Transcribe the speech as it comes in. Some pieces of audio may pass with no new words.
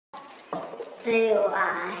blue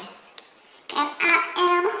eyes, and I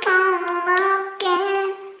am home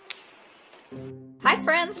again. Hi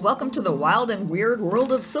friends, welcome to the wild and weird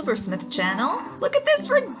world of Silversmith channel. Look at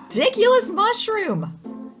this ridiculous mushroom.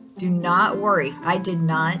 Do not worry, I did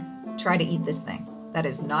not try to eat this thing. That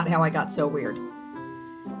is not how I got so weird.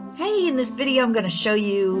 Hey, in this video I'm going to show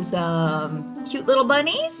you some cute little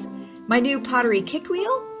bunnies, my new pottery kick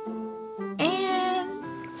wheel,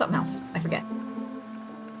 and something else, I forget.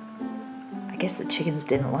 I guess the chickens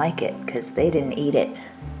didn't like it because they didn't eat it.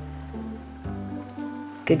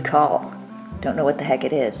 Good call. Don't know what the heck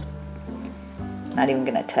it is. Not even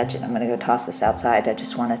going to touch it. I'm going to go toss this outside. I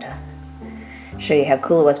just wanted to show you how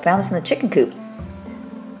cool it was. Found this in the chicken coop.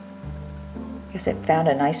 Guess it found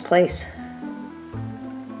a nice place.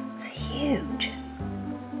 It's huge.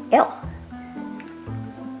 Ew.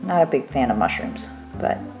 Not a big fan of mushrooms,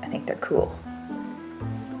 but I think they're cool.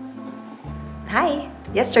 Hi.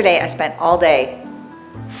 Yesterday I spent all day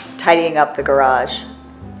tidying up the garage.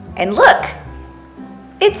 And look!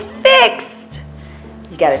 It's fixed!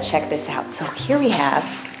 You gotta check this out. So here we have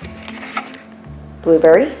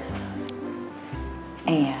Blueberry.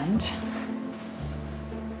 And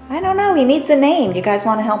I don't know, he needs a name. You guys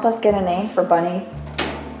want to help us get a name for Bunny?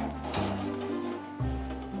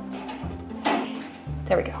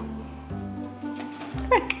 There we go.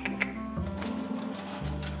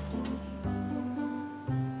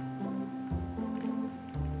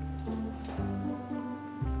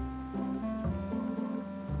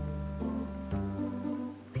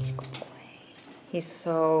 He's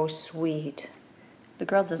so sweet. The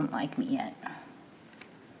girl doesn't like me yet,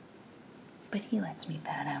 but he lets me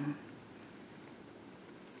pet him.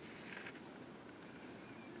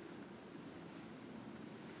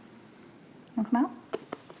 Wanna come out?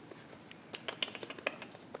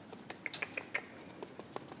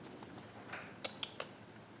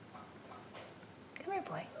 Come here,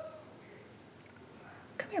 boy.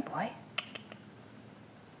 Come here, boy.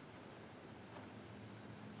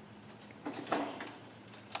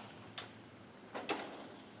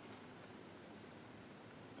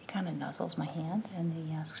 Kind of nuzzles my hand and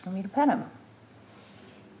he asks for me to pet him.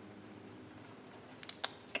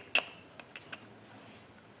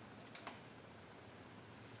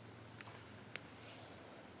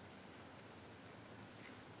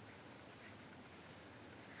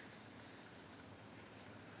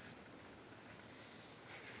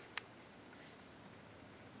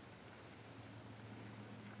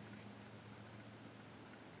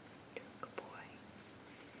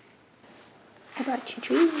 I brought you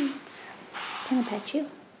treats. Can I pet you?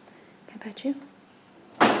 Can I pet you?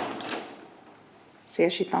 See how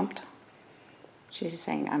she thumped? She's just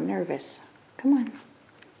saying, I'm nervous. Come on.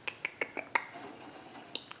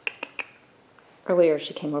 Earlier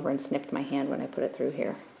she came over and sniffed my hand when I put it through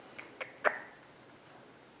here. Do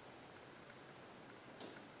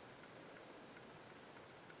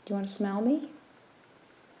you want to smell me? Do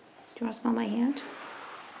you want to smell my hand?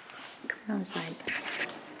 Come on the side.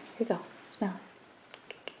 Here you go. Smell it.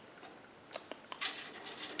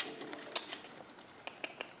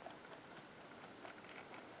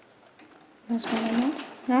 You want to smell my hand?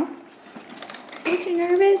 No? Aren't you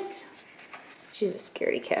nervous? She's a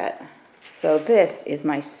scaredy cat. So this is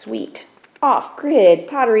my sweet off-grid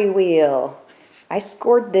pottery wheel. I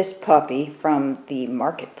scored this puppy from the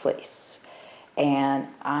marketplace. And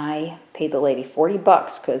I paid the lady 40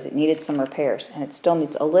 bucks because it needed some repairs. And it still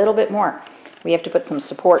needs a little bit more. We have to put some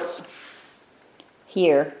supports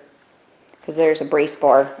here because there's a brace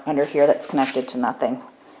bar under here that's connected to nothing.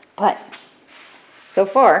 But so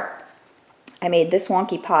far I made this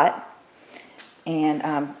wonky pot, and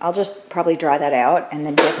I'll just probably dry that out and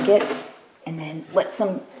then disc it and then let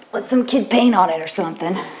some kid paint on it or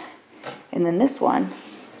something. And then this one,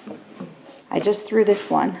 I just threw this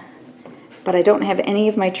one, but I don't have any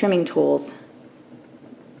of my trimming tools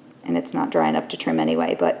and it's not dry enough to trim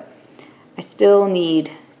anyway, but I still need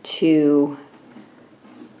to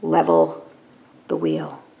level the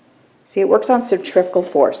wheel. See, it works on centrifugal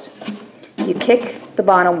force. You kick the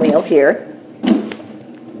bottom wheel here,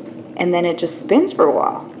 and then it just spins for a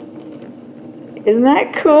while. Isn't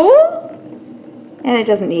that cool? And it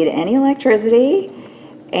doesn't need any electricity,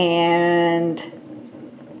 and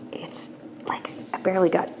it's like I barely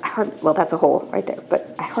got, well, that's a hole right there,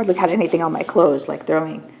 but I hardly got anything on my clothes like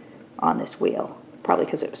throwing on this wheel. Probably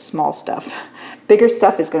because it was small stuff. Bigger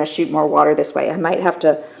stuff is going to shoot more water this way. I might have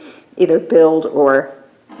to either build or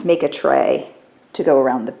make a tray to go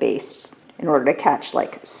around the base in order to catch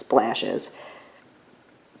like splashes.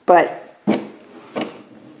 But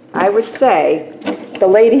I would say, the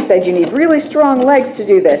lady said you need really strong legs to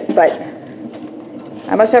do this, but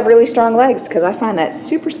I must have really strong legs because I find that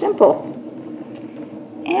super simple.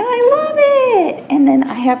 And I love it. And then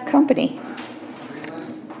I have company.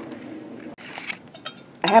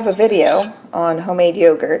 I have a video on homemade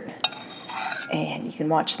yogurt, and you can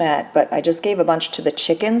watch that, but I just gave a bunch to the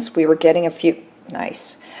chickens. We were getting a few,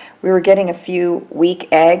 nice. We were getting a few weak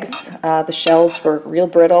eggs. The shells were real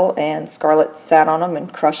brittle, and Scarlett sat on them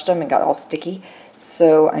and crushed them and got all sticky.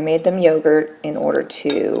 So I made them yogurt in order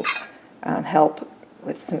to help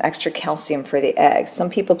with some extra calcium for the eggs. Some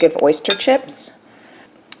people give oyster chips.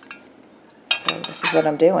 So this is what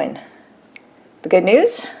I'm doing. The good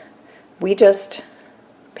news, we just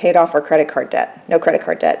paid off our credit card debt. No credit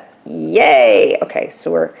card debt. Yay! Okay,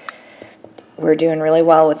 so we're doing really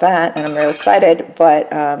well with that, and I'm really excited, but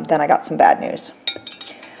then I got some bad news.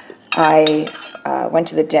 I went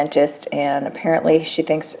to the dentist, and apparently she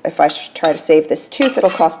thinks if I try to save this tooth, it'll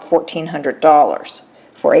cost $1,400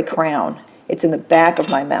 for a crown. It's in the back of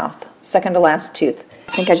my mouth, second to last tooth.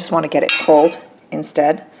 I think I just want to get it pulled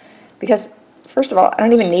instead, because first of all, I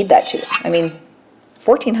don't even need that tooth. I mean,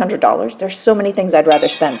 $1,400. There's so many things I'd rather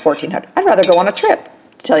spend $1,400. I'd rather go on a trip,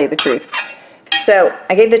 to tell you the truth. So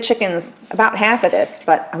I gave the chickens about half of this,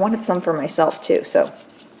 but I wanted some for myself too. So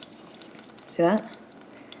see that?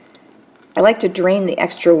 I like to drain the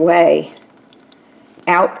extra whey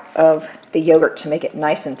out of the yogurt to make it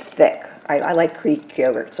nice and thick. I like Greek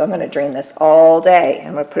yogurt, so I'm going to drain this all day.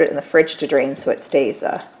 I'm going to put it in the fridge to drain so it stays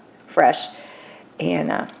fresh. And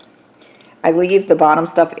I leave the bottom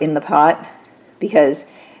stuff in the pot because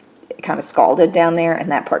it kind of scalded down there, and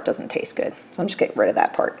that part doesn't taste good. So I'm just getting rid of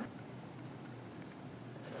that part.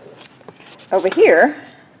 Over here,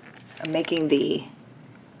 I'm making the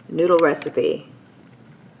noodle recipe.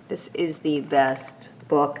 This is the best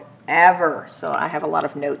book ever, so I have a lot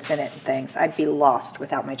of notes in it and things. I'd be lost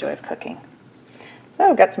without my joy of cooking. So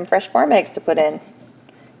I've got some fresh farm eggs to put in.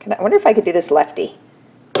 I wonder if I could do this lefty.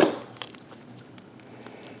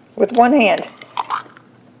 With one hand.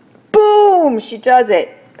 Boom! She does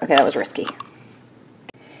it. Okay, that was risky.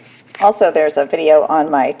 Also, there's a video on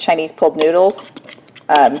my Chinese pulled noodles,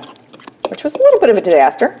 which was a little bit of a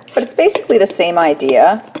disaster, but it's basically the same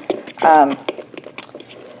idea.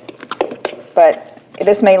 But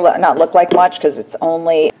this may not look like much because it's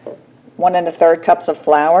only 1 1/3 cups of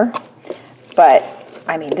flour. But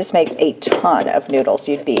I mean, this makes a ton of noodles.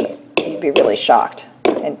 You'd be really shocked.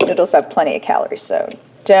 And noodles have plenty of calories, so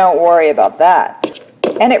don't worry about that.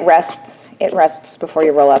 And it rests before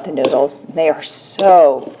you roll out the noodles. They are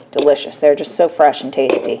so delicious. They're just so fresh and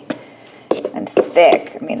tasty and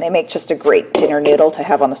thick. I mean, they make just a great dinner noodle to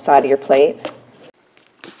have on the side of your plate.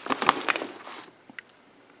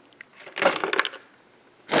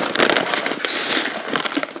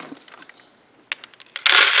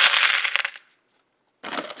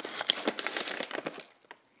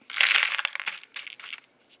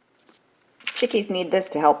 Chickies need this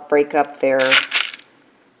to help break up the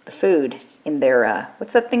food in their,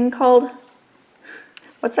 what's that thing called?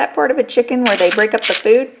 What's that part of a chicken where they break up the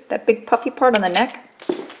food? That big puffy part on the neck?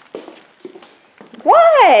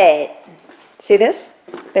 What? See this?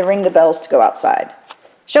 They ring the bells to go outside.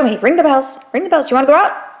 Show me, ring the bells. Ring the bells. Do you want to go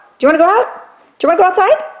out? Do you want to go out? Do you want to go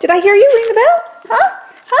outside? Did I hear you ring the bell? Huh?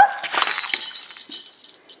 Huh?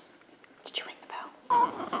 Did you ring the bell?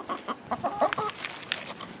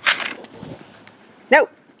 No.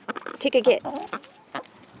 Take a get.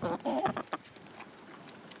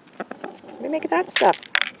 Let me make that stuff.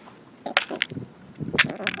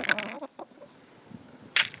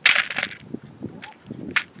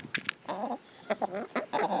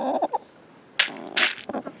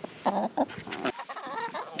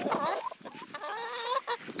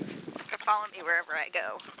 Follow me wherever I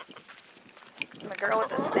go. I'm a girl with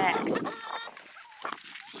the snacks.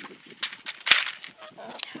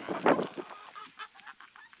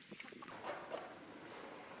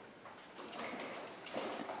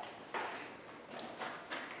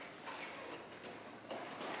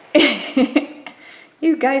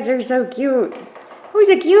 You guys are so cute. Who's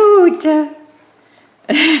a cute?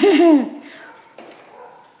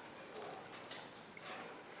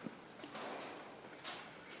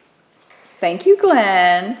 Thank you,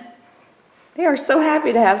 Glenn. They are so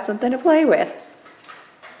happy to have something to play with.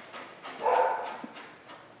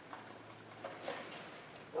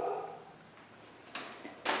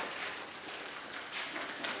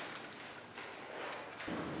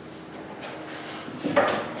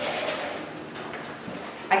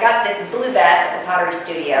 I got this blue bat at the Pottery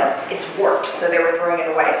Studio. It's warped, so they were throwing it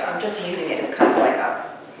away, so I'm just using it as kind of like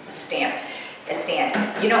a stand.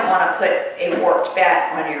 You don't want to put a warped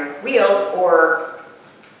bat on your wheel or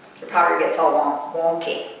your pottery gets all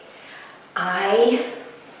wonky. I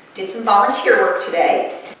Did some volunteer work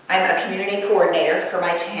today. I'm a community coordinator for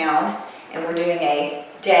my town, and we're doing a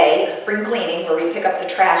day of spring cleaning where we pick up the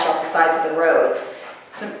trash off the sides of the road.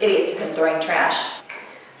 Some idiots have been throwing trash.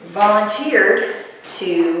 Volunteered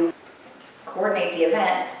to coordinate the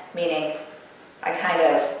event, meaning I kind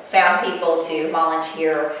of found people to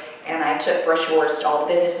volunteer, and I took brochures to all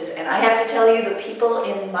the businesses. And I have to tell you, the people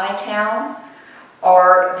in my town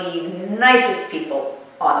are the nicest people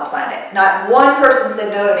on the planet. Not one person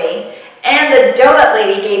said no to me, and the donut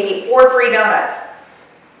lady gave me 4 free donuts.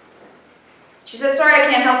 She said, sorry, I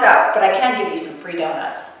can't help out, but I can give you some free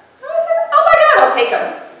donuts. I said, oh my God, I'll take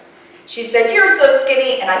them. She said, you're so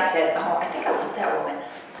skinny, and I said, oh, I think I love that woman.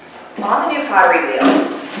 On the new pottery wheel,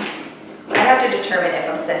 I have to determine if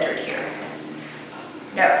I'm centered here.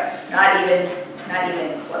 No, not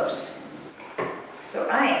even close. So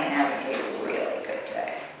I am having a really good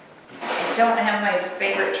day. I don't have my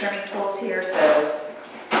favorite trimming tools here, so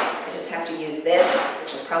I just have to use this,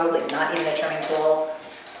 which is probably not even a trimming tool.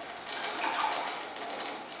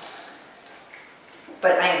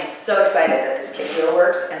 But I am so excited that this kit wheel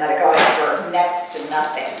works and that I got it for next to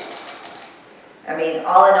nothing. I mean,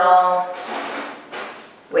 all in all,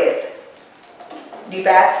 with new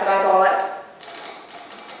bats that I bought,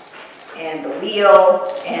 and the wheel,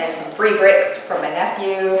 and some free bricks from my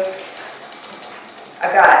nephew,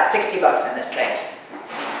 I've got 60 bucks in this thing.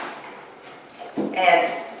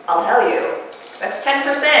 And I'll tell you, that's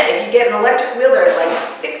 10%. If you get an electric wheel, they're like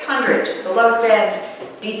 600, just the lowest end,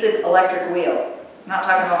 decent electric wheel. I'm not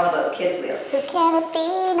talking about one of those kids' wheels. Who can it be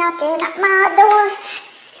knocking at my door?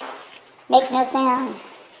 Make no sound.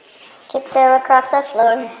 Tiptoe across the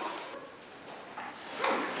floor.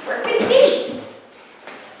 Where could it be?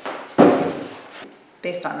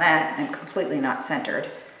 Based on that, I'm completely not centered.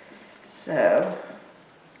 So,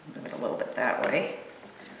 move it a little bit that way.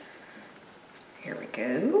 Here we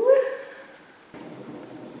go.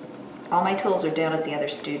 All my tools are down at the other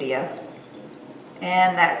studio.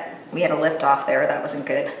 And that, we had a lift off there, that wasn't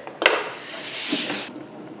good.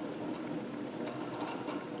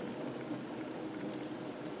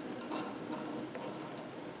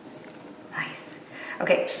 Nice.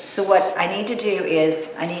 Okay, so what I need to do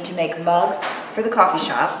is I need to make mugs for the coffee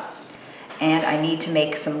shop, and I need to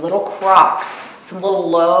make some little crocks, some little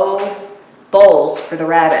low bowls for the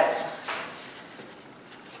rabbits.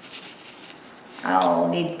 I'll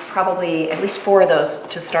need probably at least 4 of those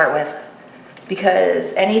to start with,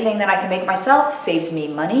 because anything that I can make myself saves me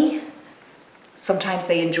money. Sometimes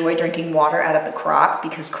they enjoy drinking water out of the crock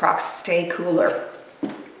because crocks stay cooler.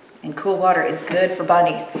 And cool water is good for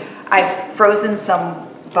bunnies. I've frozen some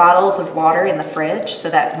bottles of water in the fridge so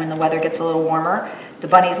that when the weather gets a little warmer, the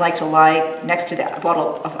bunnies like to lie next to that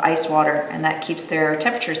bottle of ice water, and that keeps their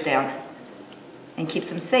temperatures down and keeps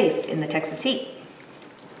them safe in the Texas heat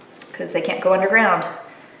because they can't go underground.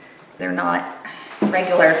 They're not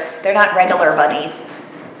regular bunnies.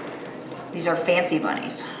 These are fancy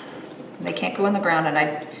bunnies. They can't go in the ground,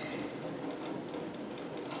 and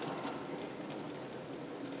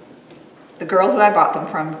the girl who I bought them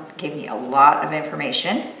from gave me a lot of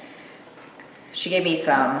information. She gave me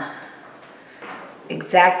told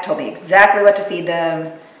me exactly what to feed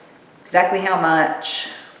them, exactly how much,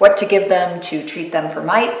 what to give them to treat them for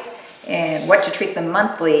mites, and what to treat them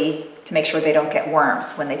monthly to make sure they don't get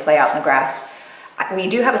worms when they play out in the grass. We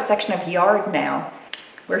do have a section of yard now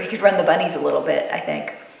where we could run the bunnies a little bit, I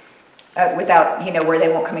think, without, where they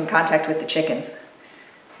won't come in contact with the chickens,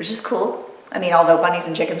 which is cool. I mean, although bunnies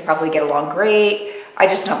and chickens probably get along great, I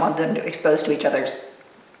just don't want them exposed to each other's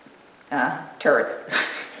turrets.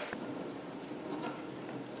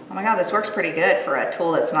 Oh my God, this works pretty good for a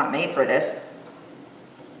tool that's not made for this.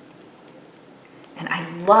 And I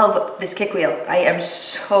love this kick wheel. I am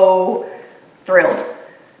so thrilled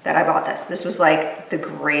that I bought this. This was like the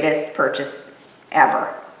greatest purchase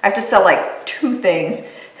ever. I have to sell like 2 things.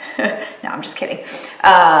 No, I'm just kidding.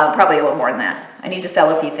 Probably a little more than that. I need to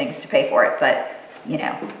sell a few things to pay for it, but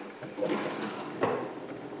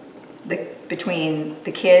between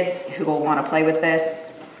the kids who will want to play with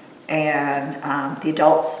this and the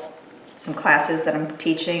adults, some classes that I'm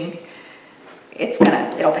teaching,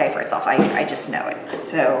 it'll pay for itself. I just know it.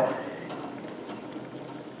 So,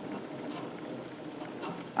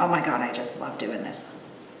 oh my God, I just love doing this.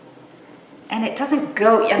 And it doesn't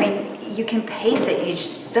go, I mean, you can pace it. It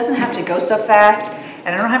just doesn't have to go so fast.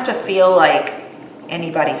 And I don't have to feel like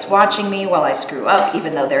anybody's watching me while I screw up,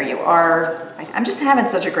 even though there you are. I'm just having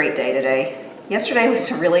such a great day today. Yesterday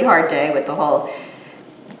was a really hard day with the whole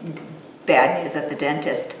bad news at the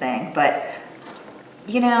dentist thing. But,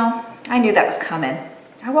 I knew that was coming.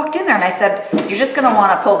 I walked in there and I said, you're just gonna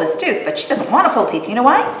wanna pull this tooth, but she doesn't wanna pull teeth. You know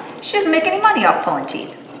why? She doesn't make any money off pulling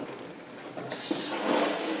teeth.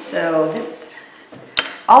 So this,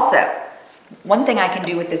 also, one thing I can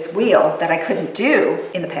do with this wheel that I couldn't do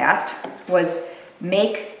in the past was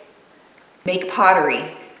make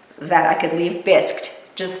pottery that I could leave bisqued,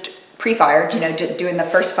 just pre-fired, you know, doing the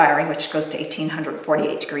first firing, which goes to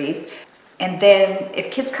 1848 degrees. And then if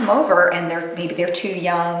kids come over and maybe they're too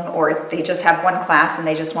young, or they just have one class and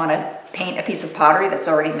they just want to paint a piece of pottery that's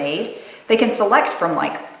already made, they can select from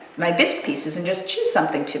like my bisque pieces and just choose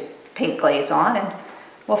something to paint glaze on, and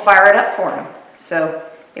we'll fire it up for them. So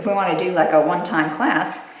if we want to do like a one-time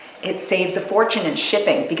class, it saves a fortune in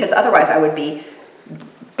shipping, because otherwise I would be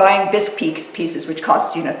buying bisque pieces, which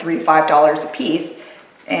cost, you know, $3 to $5 a piece.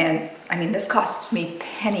 And I mean, this costs me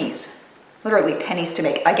pennies. Literally pennies to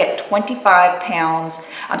make. I get 25 pounds,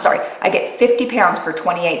 I'm sorry, I get 50 pounds for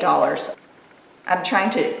 $28. I'm trying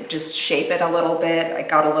to just shape it a little bit. I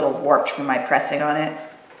got a little warped from my pressing on it.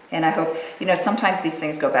 And I hope, you know, sometimes these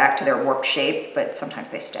things go back to their warped shape, but sometimes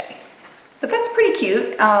they stay. But that's pretty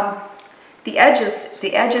cute. The edge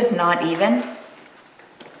is not even.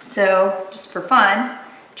 So just for fun,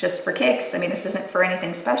 just for kicks. I mean, this isn't for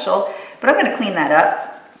anything special, but I'm gonna clean that up.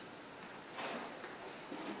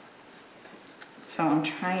 So I'm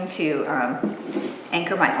trying to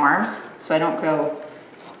anchor my arms so I don't go,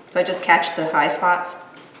 so I just catch the high spots.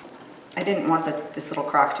 I didn't want this little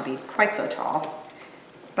crock to be quite so tall,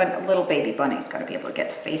 but a little baby bunny's got to be able to get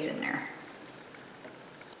the face in there.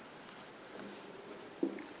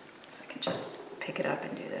 So I can just pick it up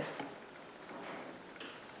and do this.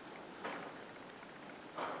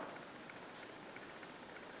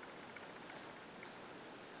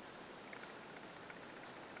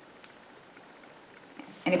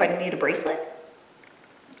 Anybody need a bracelet?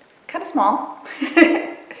 Kind of small.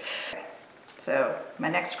 So my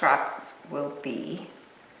next crock will be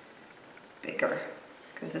bigger,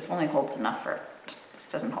 because this only holds enough for, this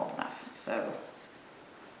doesn't hold enough. So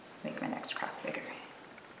make my next crock bigger.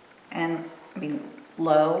 And I mean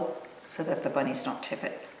low, so that the bunnies don't tip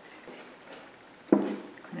it. Clean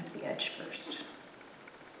up the edge first.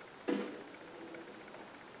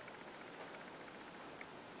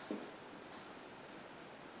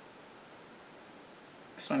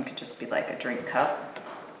 This one could just be like a drink cup,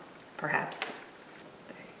 perhaps.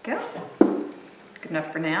 There you go. Good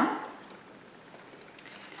enough for now.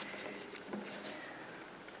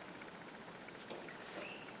 Let's see.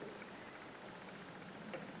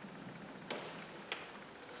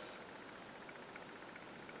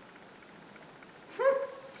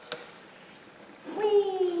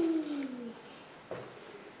 Whee!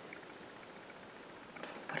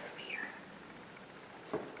 So put it over here.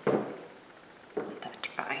 Let that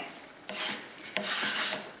dry.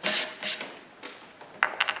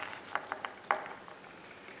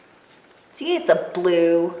 See, it's a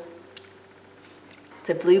blue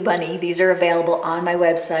bunny. These are available on my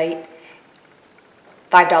website.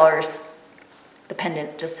 $5, the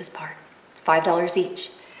pendant, just this part. It's $5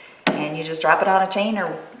 each. And you just drop it on a chain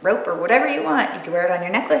or rope or whatever you want. You can wear it on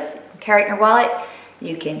your necklace, carry it in your wallet.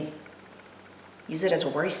 You can use it as a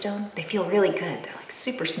worry stone. They feel really good. They're like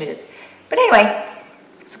super smooth. But anyway,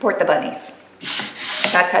 support the bunnies.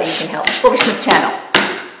 That's how you can help Silversmith Channel,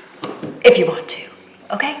 if you want to,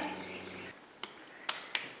 okay?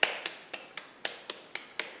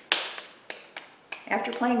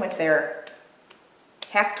 After playing with their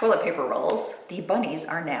half toilet paper rolls, the bunnies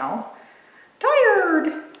are now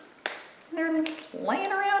tired. They're just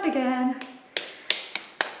laying around again.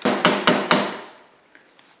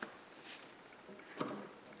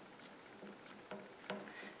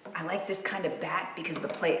 I like this kind of bat because the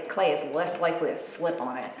clay is less likely to slip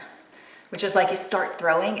on it, which is like you start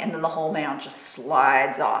throwing and then the whole mound just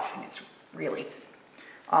slides off, and it's really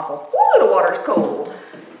awful. Ooh, the water's cold.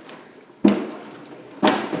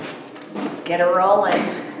 Let's get her rolling.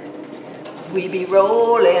 We be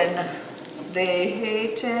rolling, they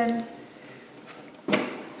hatin'.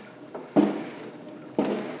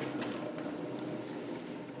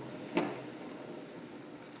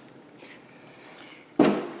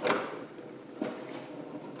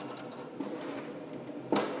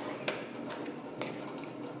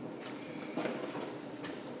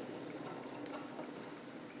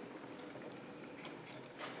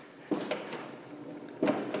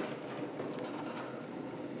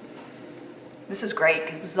 This is great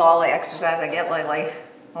because this is all the exercise I get lately.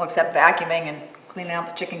 Well, except vacuuming and cleaning out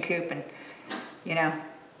the chicken coop and, you know,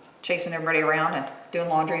 chasing everybody around and doing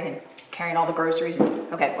laundry and carrying all the groceries.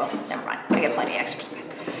 And, okay, well, never mind. I get plenty of exercise.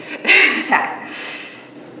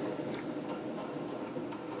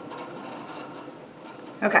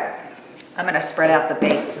 Okay, I'm gonna spread out the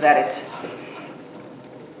base so that it's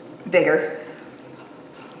bigger.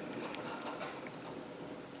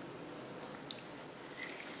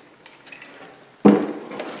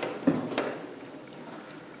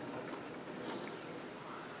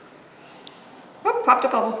 Oh, popped a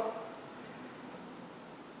bubble.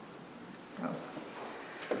 Oh.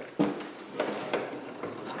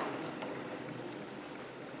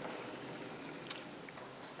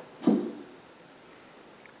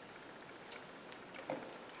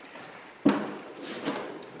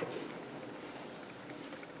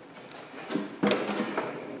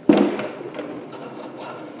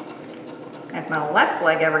 If my left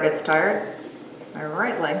leg ever gets tired, my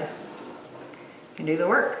right leg can do the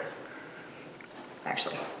work.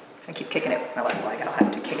 Actually, I keep kicking it with my left leg. I don't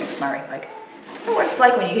have to kick it with my right leg. I know what it's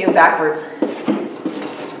like when you do it backwards.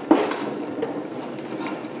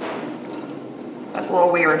 That's a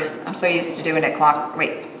little weird. I'm so used to doing it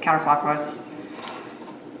counterclockwise.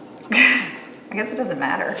 I guess it doesn't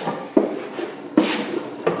matter.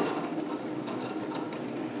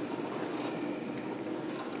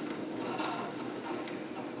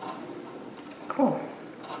 Cool.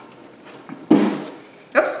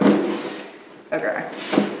 Oops. Okay.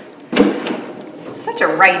 Such a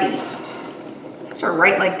righty. Such a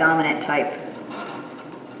right leg dominant type.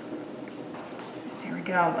 There we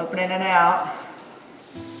go. I'm opening it out.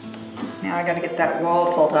 Now I gotta get that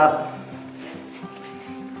wall pulled up.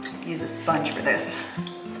 Just use a sponge for this.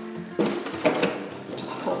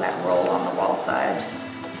 Just pull that roll on the wall side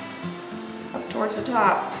up towards the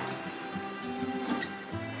top.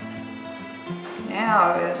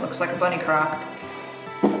 Now it looks like a bunny crock.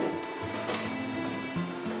 I'm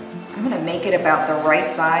gonna make it about the right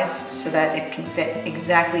size so that it can fit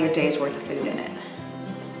exactly a day's worth of food in it.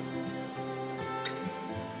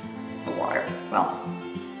 The water, well,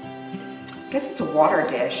 I guess it's a water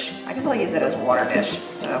dish. I guess I'll use it as a water dish,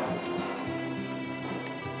 so.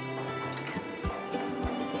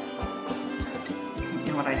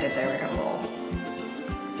 And what I did there, we got a little.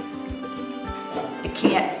 It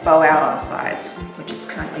can't bow out on the sides, which it's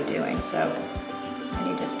currently doing, so I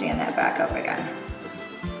need to stand that back up again.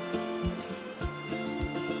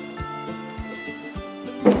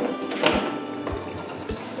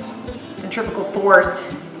 Centrifugal force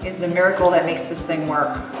is the miracle that makes this thing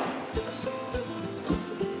work.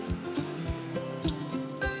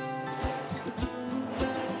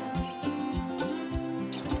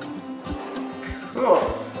 Cool.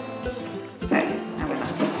 Okay, I'm gonna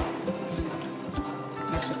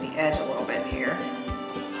mess with the edge a little bit here.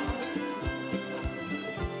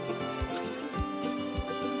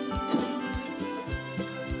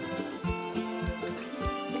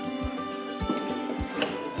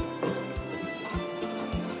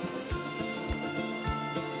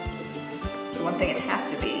 The one thing it has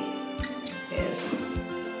to be is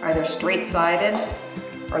either straight-sided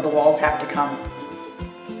or the walls have to come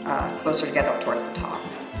closer together towards the top.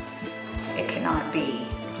 It cannot be.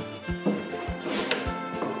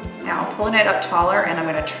 Now I'm pulling it up taller and I'm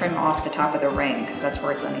going to trim off the top of the ring because that's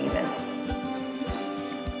where it's uneven.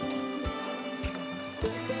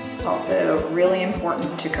 Also, really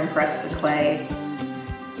important to compress the clay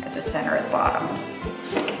at the center at the bottom.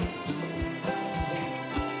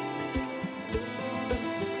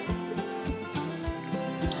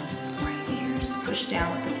 Right here, just push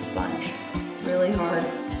down with the sponge really hard.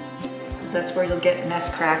 That's where you'll get an S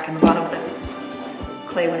crack in the bottom of the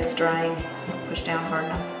clay when it's drying. Push down hard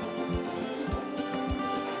enough.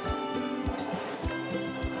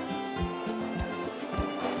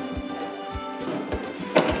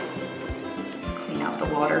 Clean out the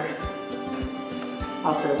water.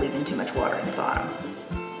 Also leaving too much water in the bottom.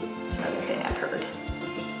 That's another thing I've heard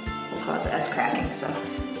will cause S cracking, so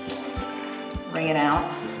wring it out.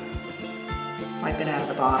 Wipe it out of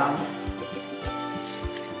the bottom.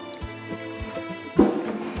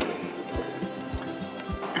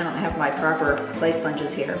 I don't have my proper clay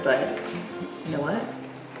sponges here, but you know what?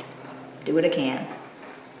 Do what I can.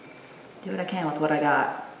 Do what I can with what I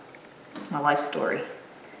got. It's my life story.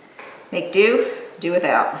 Make do, do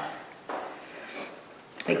without.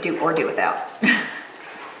 Make do or do without.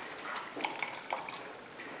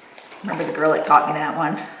 Remember the girl that taught me that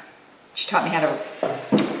one? She taught me how to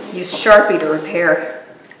use Sharpie to repair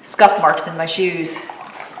scuff marks in my shoes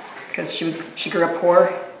because she grew up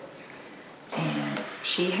poor. And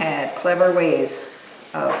she had clever ways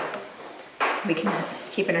of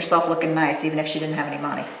keeping herself looking nice even if she didn't have any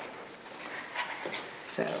money.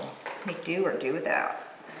 So make do or do without.